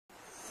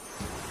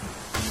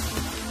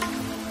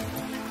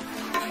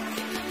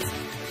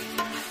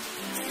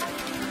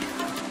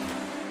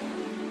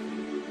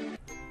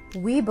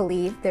We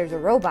believe there's a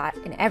robot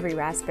in every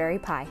Raspberry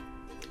Pi.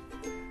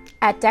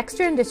 At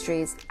Dexter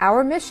Industries,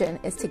 our mission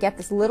is to get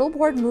this little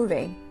board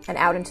moving and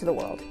out into the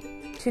world.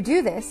 To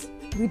do this,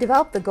 we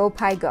developed the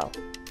GoPiGo,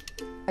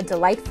 a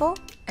delightful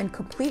and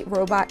complete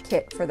robot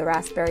kit for the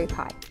Raspberry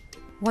Pi.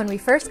 When we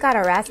first got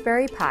our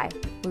Raspberry Pi,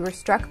 we were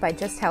struck by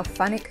just how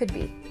fun it could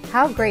be.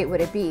 How great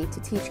would it be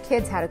to teach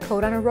kids how to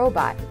code on a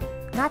robot,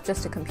 not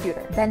just a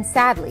computer? Then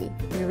sadly,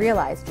 we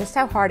realized just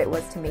how hard it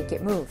was to make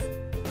it move.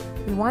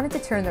 We wanted to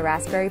turn the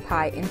Raspberry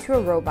Pi into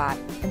a robot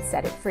and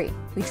set it free.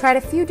 We tried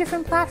a few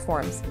different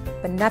platforms,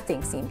 but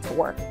nothing seemed to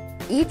work.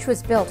 Each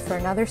was built for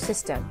another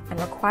system and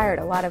required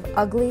a lot of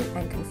ugly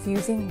and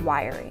confusing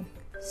wiring.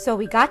 So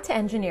we got to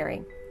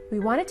engineering. We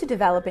wanted to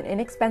develop an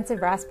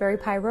inexpensive Raspberry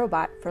Pi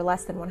robot for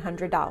less than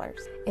 $100.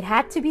 It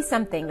had to be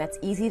something that's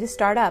easy to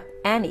start up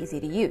and easy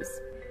to use.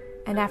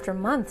 And after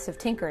months of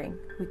tinkering,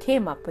 we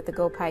came up with the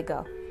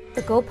GoPiGo.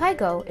 The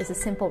GoPiGo is a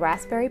simple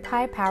Raspberry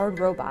Pi powered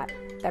robot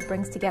that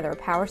brings together a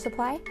power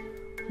supply,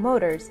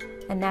 motors,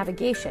 and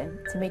navigation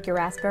to make your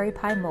Raspberry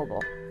Pi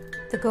mobile.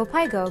 The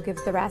GoPiGo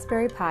gives the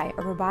Raspberry Pi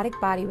a robotic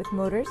body with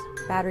motors,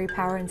 battery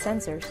power, and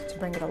sensors to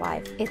bring it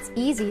alive. It's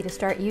easy to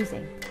start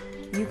using.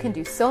 You can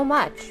do so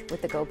much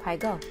with the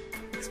GoPiGo.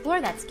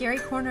 Explore that scary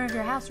corner of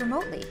your house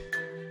remotely.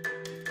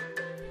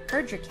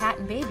 Herd your cat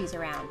and babies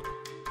around.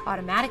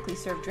 Automatically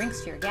serve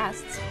drinks to your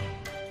guests.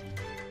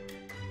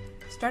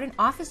 Start an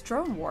office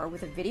drone war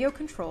with a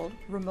video-controlled,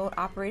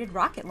 remote-operated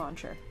rocket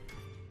launcher.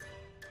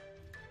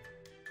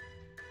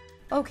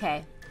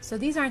 Okay, so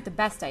these aren't the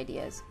best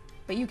ideas,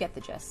 but you get the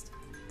gist.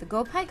 The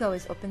GoPiGo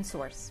is open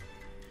source.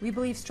 We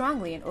believe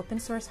strongly in open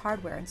source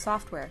hardware and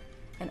software,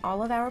 and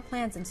all of our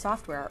plans and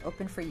software are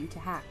open for you to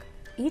hack.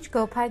 Each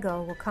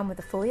GoPiGo will come with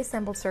a fully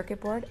assembled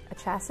circuit board, a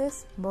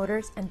chassis,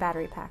 motors, and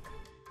battery pack.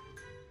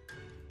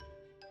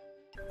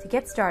 To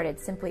get started,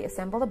 simply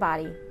assemble the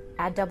body,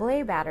 add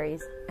AA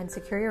batteries, and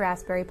secure your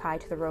Raspberry Pi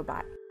to the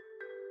robot.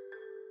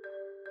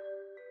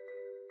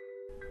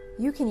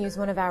 You can use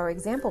one of our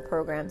example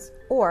programs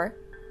or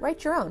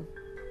write your own.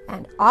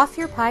 And off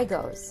your Pi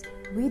goes.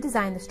 We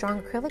designed the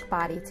strong acrylic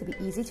body to be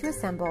easy to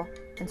assemble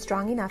and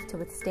strong enough to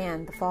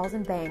withstand the falls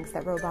and bangs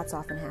that robots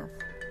often have.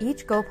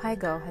 Each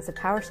GoPiGo has a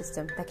power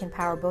system that can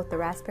power both the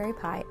Raspberry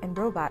Pi and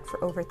robot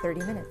for over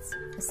 30 minutes.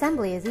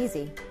 Assembly is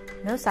easy.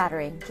 No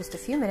soldering, just a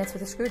few minutes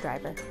with a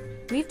screwdriver.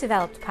 We've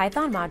developed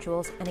Python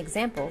modules and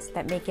examples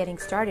that make getting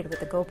started with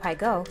the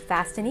GoPiGo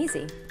fast and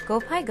easy.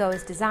 GoPiGo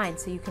is designed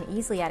so you can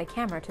easily add a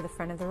camera to the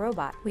front of the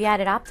robot. We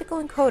added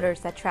optical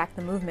encoders that track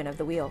the movement of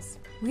the wheels.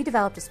 We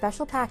developed a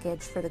special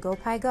package for the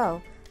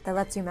GoPiGo that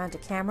lets you mount a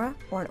camera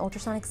or an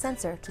ultrasonic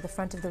sensor to the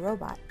front of the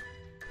robot.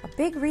 A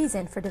big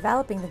reason for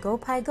developing the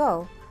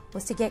GoPiGo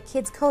was to get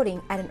kids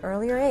coding at an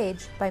earlier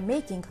age by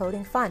making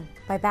coding fun.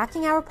 By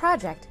backing our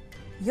project,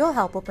 you'll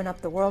help open up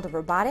the world of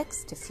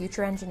robotics to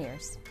future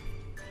engineers.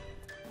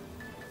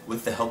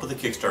 With the help of the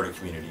Kickstarter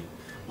community,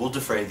 we'll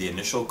defray the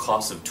initial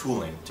costs of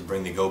tooling to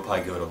bring the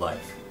GoPiGo to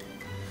life.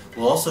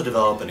 We'll also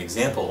develop an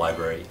example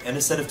library and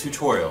a set of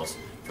tutorials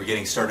for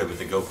getting started with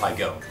the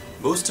GoPiGo.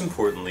 Most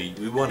importantly,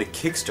 we want to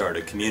kickstart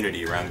a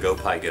community around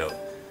GoPiGo.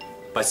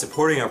 By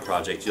supporting our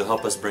project, you'll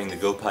help us bring the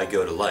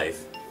GoPiGo to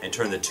life and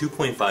turn the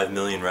 2.5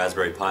 million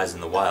Raspberry Pis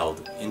in the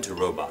wild into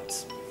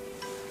robots.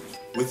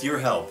 With your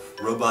help,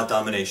 robot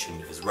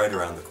domination is right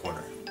around the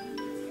corner.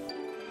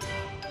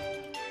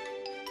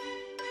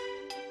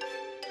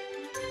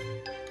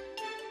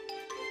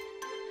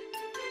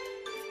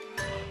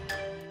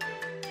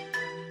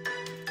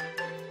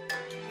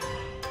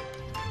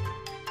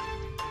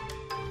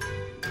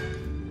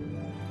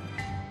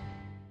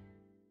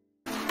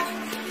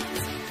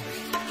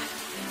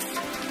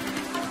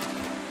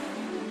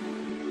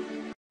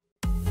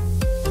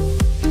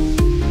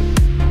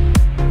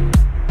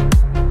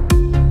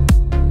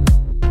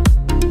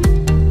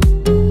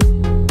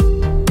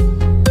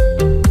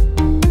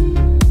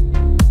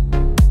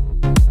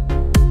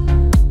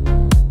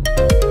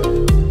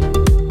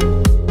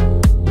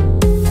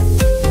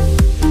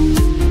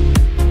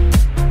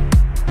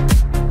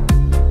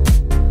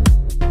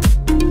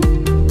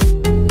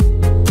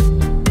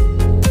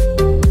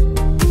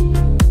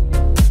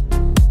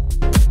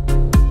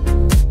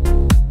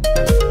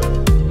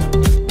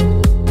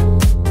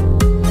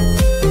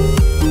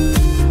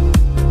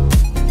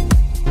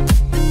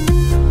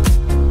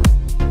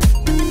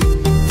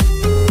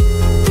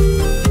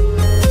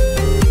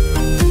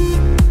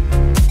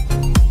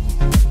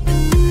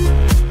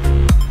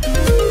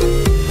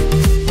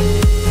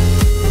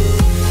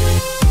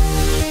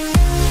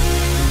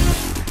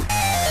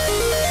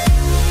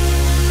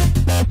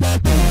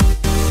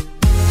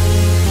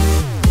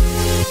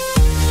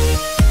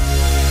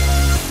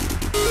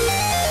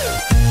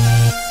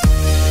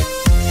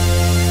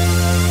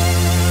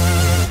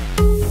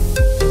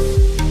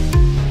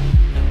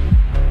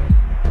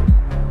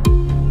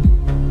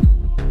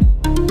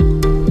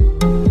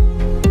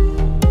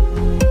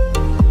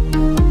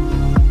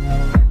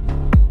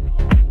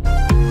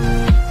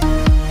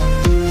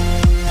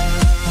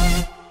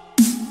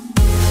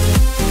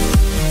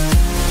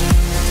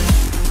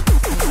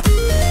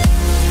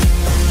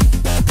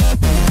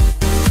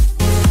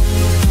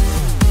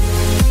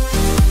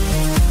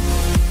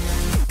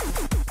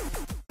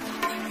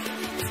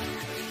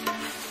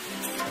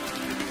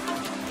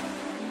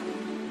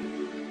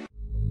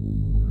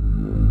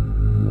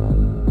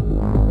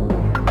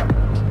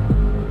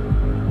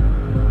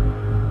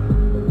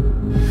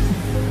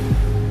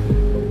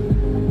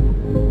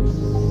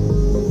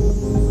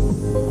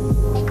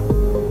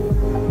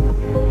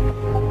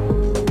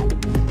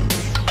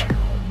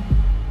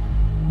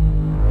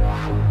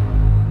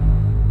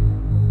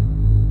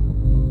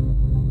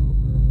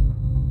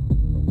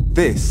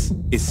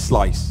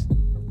 Slice,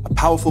 a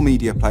powerful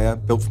media player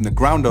built from the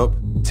ground up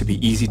to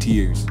be easy to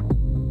use.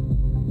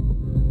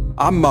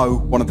 I'm Mo,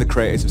 one of the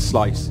creators of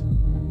Slice.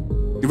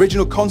 The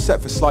original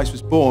concept for Slice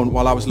was born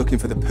while I was looking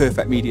for the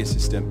perfect media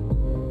system.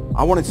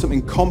 I wanted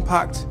something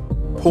compact,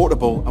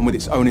 portable, and with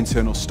its own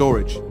internal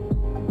storage.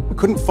 I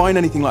couldn't find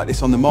anything like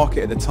this on the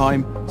market at the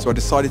time, so I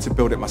decided to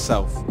build it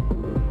myself.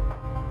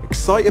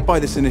 Excited by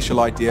this initial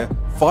idea,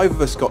 5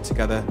 of us got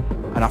together,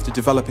 and after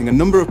developing a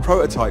number of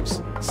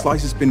prototypes,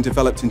 Slice has been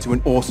developed into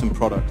an awesome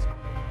product.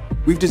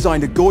 We've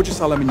designed a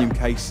gorgeous aluminium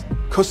case,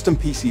 custom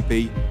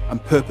PCB,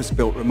 and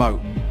purpose-built remote.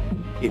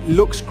 It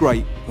looks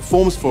great,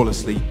 performs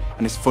flawlessly,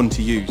 and is fun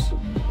to use.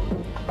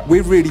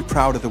 We're really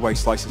proud of the way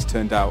Slice has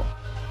turned out.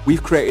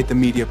 We've created the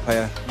media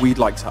player we'd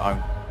like to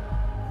own.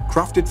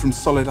 Crafted from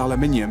solid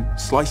aluminium,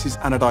 Slice's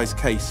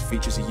anodized case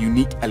features a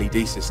unique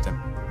LED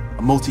system,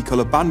 a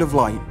multicolour band of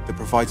light that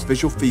provides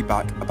visual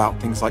feedback about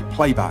things like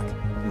playback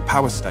and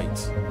power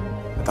states.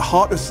 At the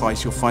heart of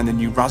Slice, you'll find the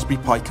new Raspberry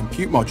Pi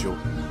compute module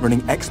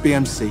running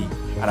XBMC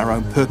and our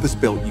own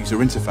purpose-built user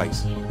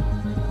interface.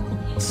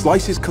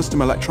 Slice's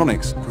custom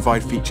electronics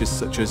provide features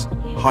such as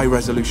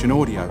high-resolution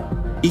audio,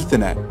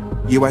 Ethernet,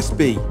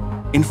 USB,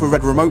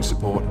 infrared remote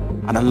support,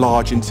 and a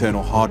large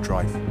internal hard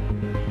drive.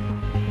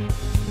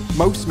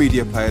 Most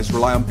media players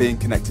rely on being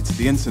connected to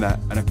the internet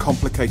and are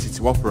complicated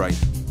to operate.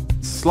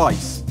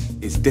 Slice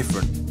is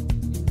different.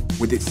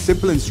 With its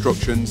simple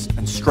instructions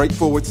and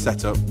straightforward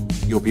setup,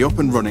 you'll be up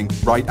and running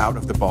right out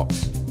of the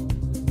box.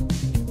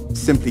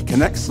 Simply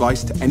connect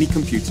Slice to any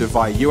computer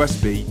via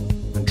USB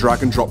and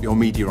drag and drop your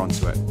media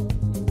onto it.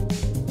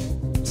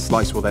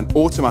 Slice will then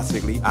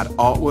automatically add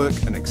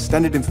artwork and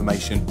extended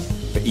information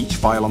for each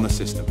file on the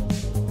system.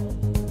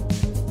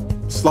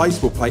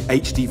 Slice will play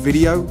HD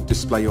video,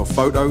 display your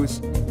photos,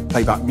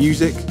 play back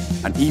music,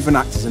 and even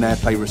act as an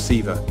AirPlay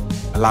receiver,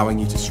 allowing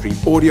you to stream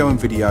audio and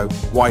video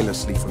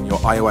wirelessly from your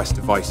iOS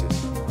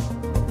devices.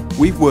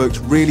 We've worked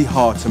really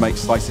hard to make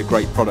Slice a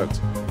great product.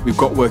 We've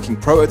got working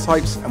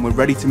prototypes and we're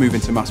ready to move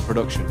into mass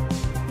production.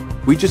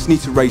 We just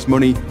need to raise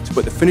money to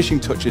put the finishing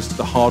touches to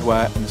the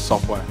hardware and the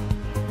software.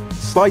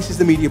 Slice is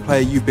the media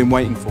player you've been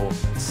waiting for.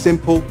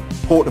 Simple,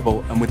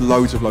 portable, and with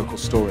loads of local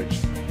storage.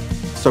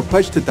 So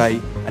pledge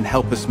today and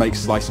help us make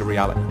Slice a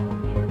reality.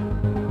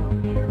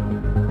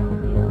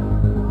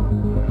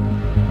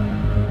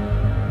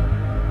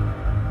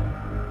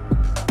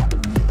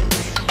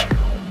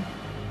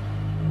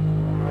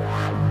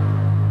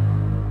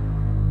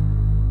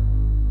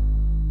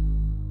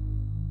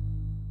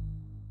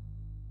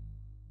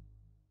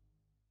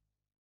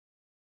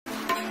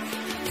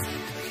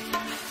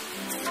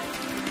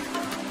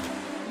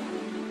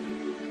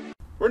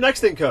 We're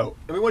Next Thing Co.,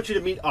 and we want you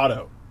to meet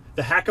Otto,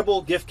 the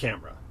hackable GIF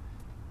camera.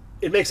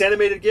 It makes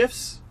animated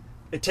GIFs,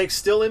 it takes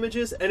still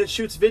images, and it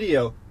shoots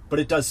video, but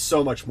it does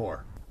so much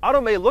more. Otto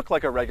may look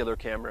like a regular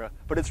camera,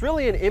 but it's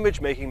really an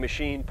image-making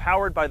machine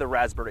powered by the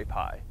Raspberry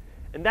Pi.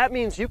 And that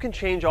means you can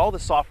change all the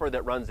software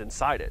that runs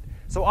inside it.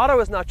 So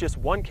Otto is not just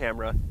one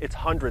camera, it's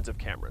hundreds of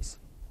cameras.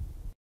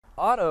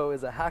 Otto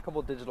is a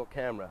hackable digital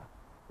camera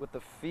with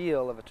the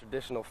feel of a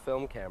traditional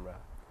film camera.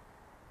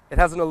 It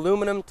has an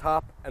aluminum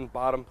top and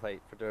bottom plate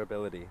for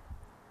durability.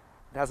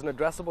 It has an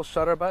addressable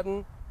shutter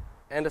button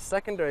and a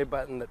secondary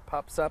button that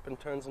pops up and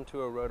turns into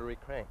a rotary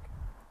crank.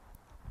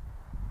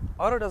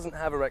 Otto doesn't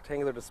have a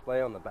rectangular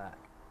display on the back.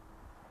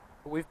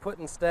 What we've put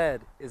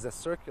instead is a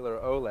circular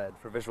OLED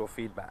for visual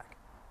feedback.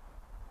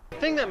 The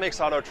thing that makes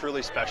Otto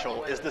truly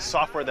special is the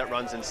software that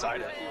runs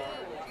inside it.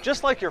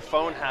 Just like your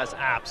phone has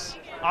apps,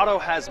 Otto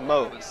has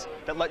modes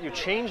that let you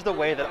change the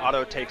way that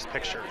Otto takes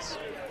pictures.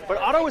 But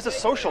Otto is a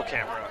social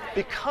camera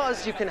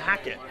because you can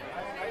hack it.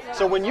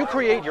 So when you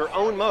create your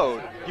own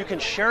mode, you can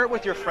share it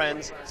with your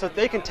friends so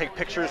they can take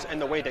pictures in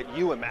the way that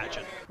you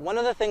imagine. One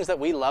of the things that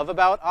we love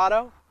about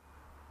Otto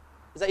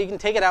is that you can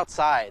take it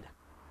outside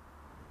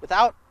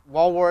without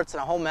wall warts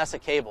and a whole mess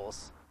of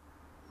cables.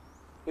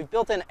 We've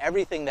built in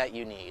everything that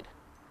you need.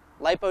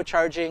 LiPo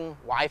charging,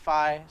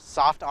 Wi-Fi,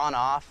 soft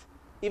on-off,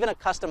 even a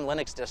custom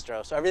Linux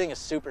distro, so everything is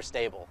super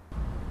stable.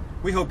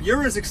 We hope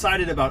you're as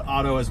excited about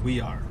Otto as we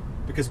are,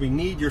 because we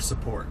need your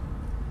support.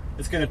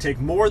 It's going to take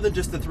more than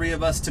just the 3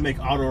 of us to make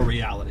Otto a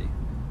reality.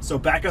 So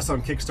back us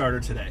on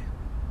Kickstarter today.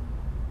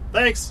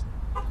 Thanks!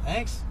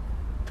 Thanks.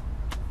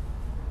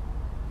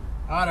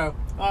 Otto.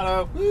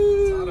 Otto.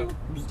 It's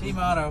Otto. Team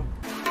Otto.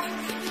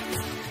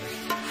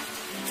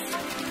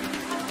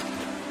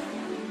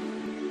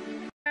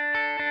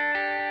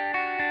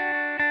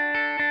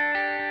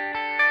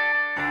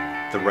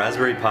 The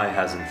Raspberry Pi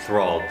has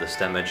enthralled the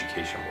STEM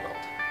education world.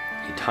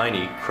 A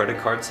tiny credit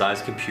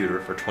card-sized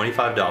computer for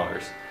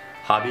 $25,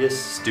 hobbyists,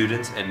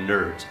 students, and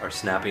nerds are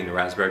snapping the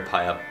Raspberry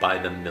Pi up by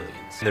the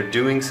millions. And they're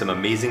doing some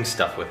amazing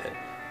stuff with it.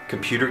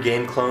 Computer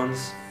game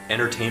clones,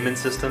 entertainment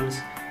systems,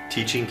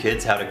 teaching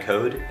kids how to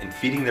code, and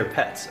feeding their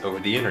pets over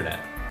the internet.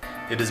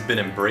 It has been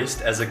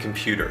embraced as a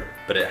computer,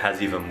 but it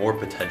has even more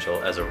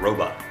potential as a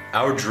robot.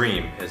 Our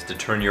dream is to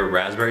turn your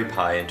Raspberry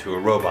Pi into a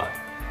robot.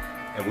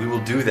 And we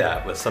will do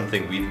that with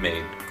something we've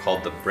made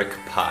called the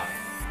BrickPi.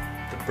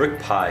 The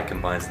BrickPi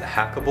combines the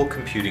hackable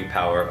computing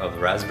power of the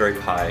Raspberry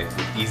Pi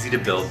with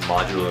easy-to-build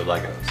modular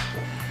Legos.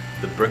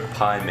 The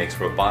BrickPi makes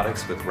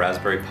robotics with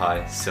Raspberry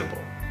Pi simple.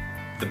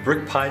 The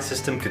BrickPi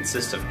system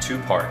consists of two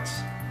parts: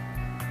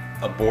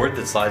 a board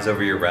that slides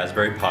over your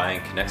Raspberry Pi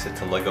and connects it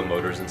to Lego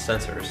motors and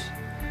sensors,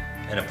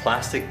 and a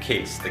plastic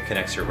case that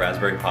connects your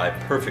Raspberry Pi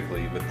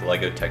perfectly with the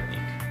Lego technique.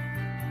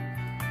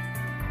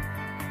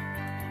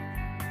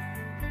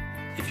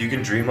 If you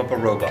can dream up a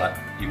robot,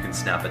 you can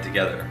snap it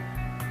together.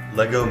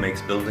 Lego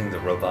makes building the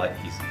robot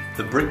easy.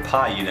 The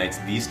BrickPi unites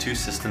these two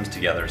systems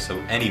together so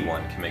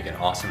anyone can make an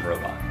awesome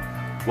robot.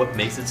 What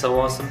makes it so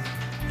awesome?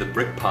 The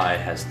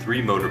BrickPi has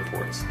 3 motor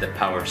ports that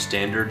power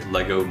standard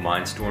Lego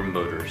Mindstorm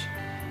motors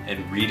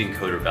and read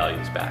encoder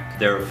values back.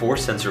 There are 4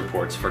 sensor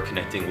ports for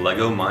connecting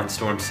Lego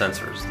Mindstorm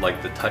sensors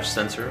like the touch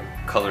sensor,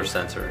 color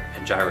sensor,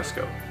 and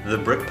gyroscope. The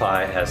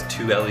BrickPi has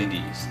 2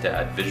 LEDs to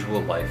add visual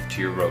life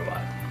to your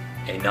robot.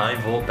 A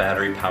 9-volt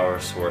battery power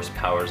source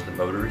powers the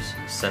motors,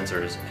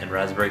 sensors, and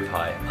Raspberry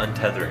Pi,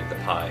 untethering the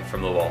Pi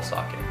from the wall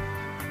socket.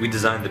 We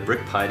designed the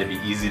BrickPi to be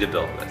easy to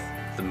build with.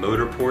 The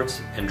motor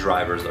ports and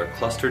drivers are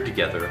clustered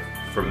together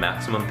for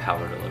maximum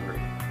power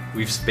delivery.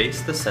 We've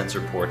spaced the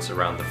sensor ports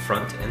around the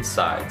front and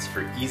sides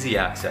for easy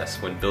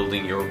access when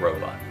building your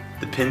robot.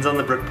 The pins on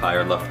the BrickPi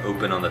are left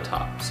open on the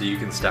top so you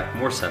can stack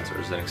more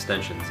sensors and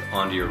extensions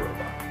onto your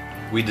robot.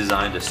 We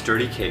designed a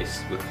sturdy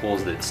case with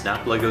holes that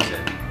snap Legos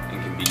in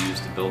and can be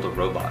used to build a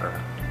robot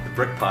around. The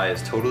BrickPi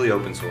is totally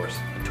open source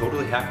and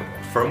totally hackable.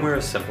 Firmware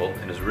is simple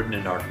and is written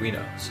in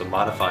Arduino, so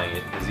modifying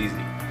it is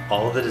easy.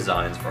 All of the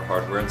designs for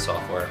hardware and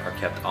software are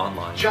kept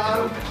online.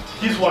 John,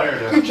 he's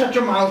wired in. You shut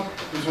your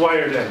mouth. He's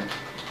wired in.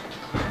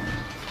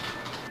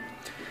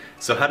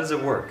 So how does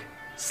it work?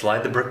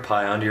 Slide the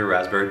BrickPi onto your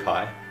Raspberry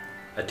Pi,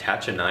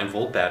 attach a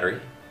 9-volt battery,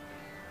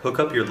 hook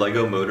up your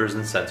Lego motors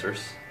and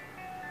sensors,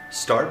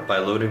 start by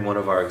loading one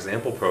of our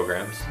example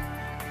programs,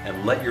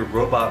 and let your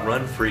robot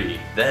run free,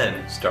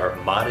 then start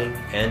modding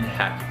and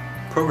hacking.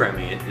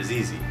 Programming it is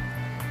easy.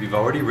 We've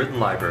already written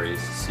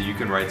libraries so you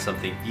can write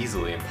something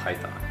easily in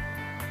Python.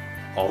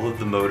 All of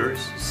the motors,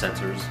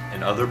 sensors,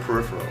 and other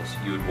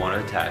peripherals you would want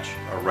to attach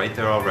are right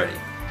there already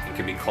and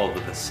can be called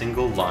with a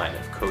single line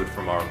of code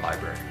from our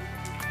library.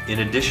 In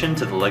addition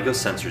to the Lego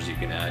sensors you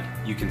can add,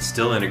 you can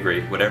still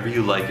integrate whatever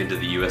you like into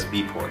the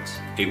USB ports.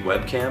 A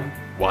webcam,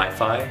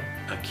 Wi-Fi,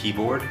 a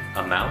keyboard,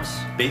 a mouse,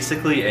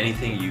 basically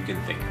anything you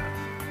can think of.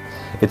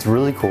 It's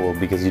really cool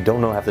because you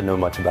don't have to know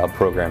much about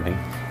programming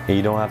and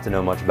you don't have to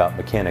know much about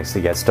mechanics to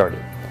get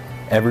started.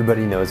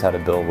 Everybody knows how to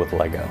build with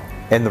Lego.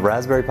 And the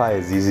Raspberry Pi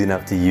is easy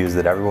enough to use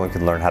that everyone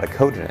can learn how to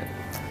code in it.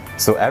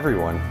 So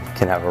everyone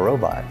can have a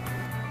robot.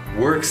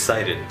 We're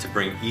excited to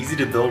bring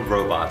easy-to-build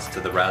robots to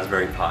the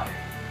Raspberry Pi.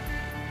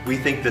 We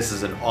think this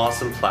is an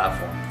awesome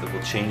platform that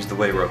will change the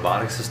way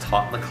robotics is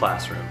taught in the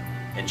classroom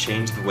and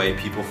change the way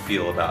people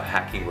feel about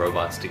hacking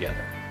robots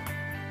together.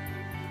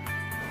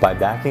 By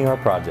backing our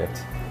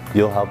project,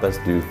 you'll help us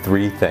do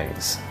 3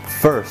 things.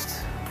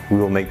 First, we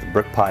will make the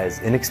BrickPi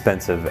as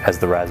inexpensive as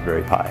the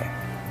Raspberry Pi,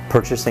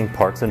 purchasing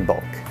parts in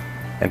bulk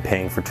and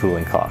paying for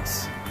tooling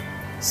costs.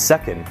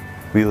 Second,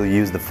 we will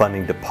use the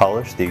funding to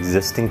polish the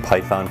existing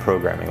Python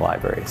programming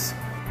libraries.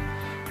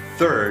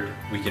 Third,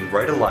 we can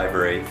write a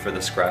library for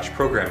the Scratch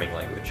programming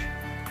language.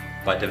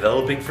 By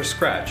developing for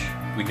Scratch,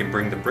 we can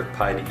bring the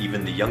BrickPi to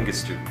even the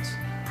youngest students,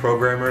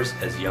 programmers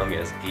as young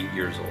as 8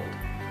 years old.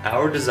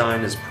 Our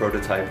design is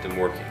prototyped and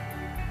working.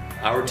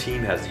 Our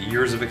team has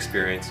years of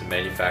experience in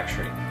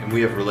manufacturing, and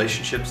we have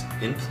relationships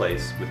in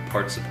place with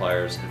parts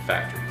suppliers and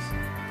factories.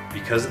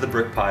 Because of the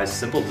BrickPi's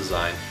simple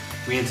design,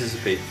 we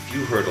anticipate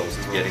few hurdles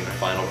to getting the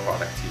final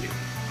product to you.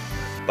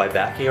 By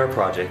backing our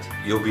project,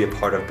 you'll be a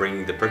part of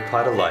bringing the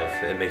BrickPi to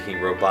life and making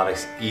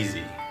robotics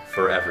easy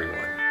for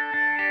everyone.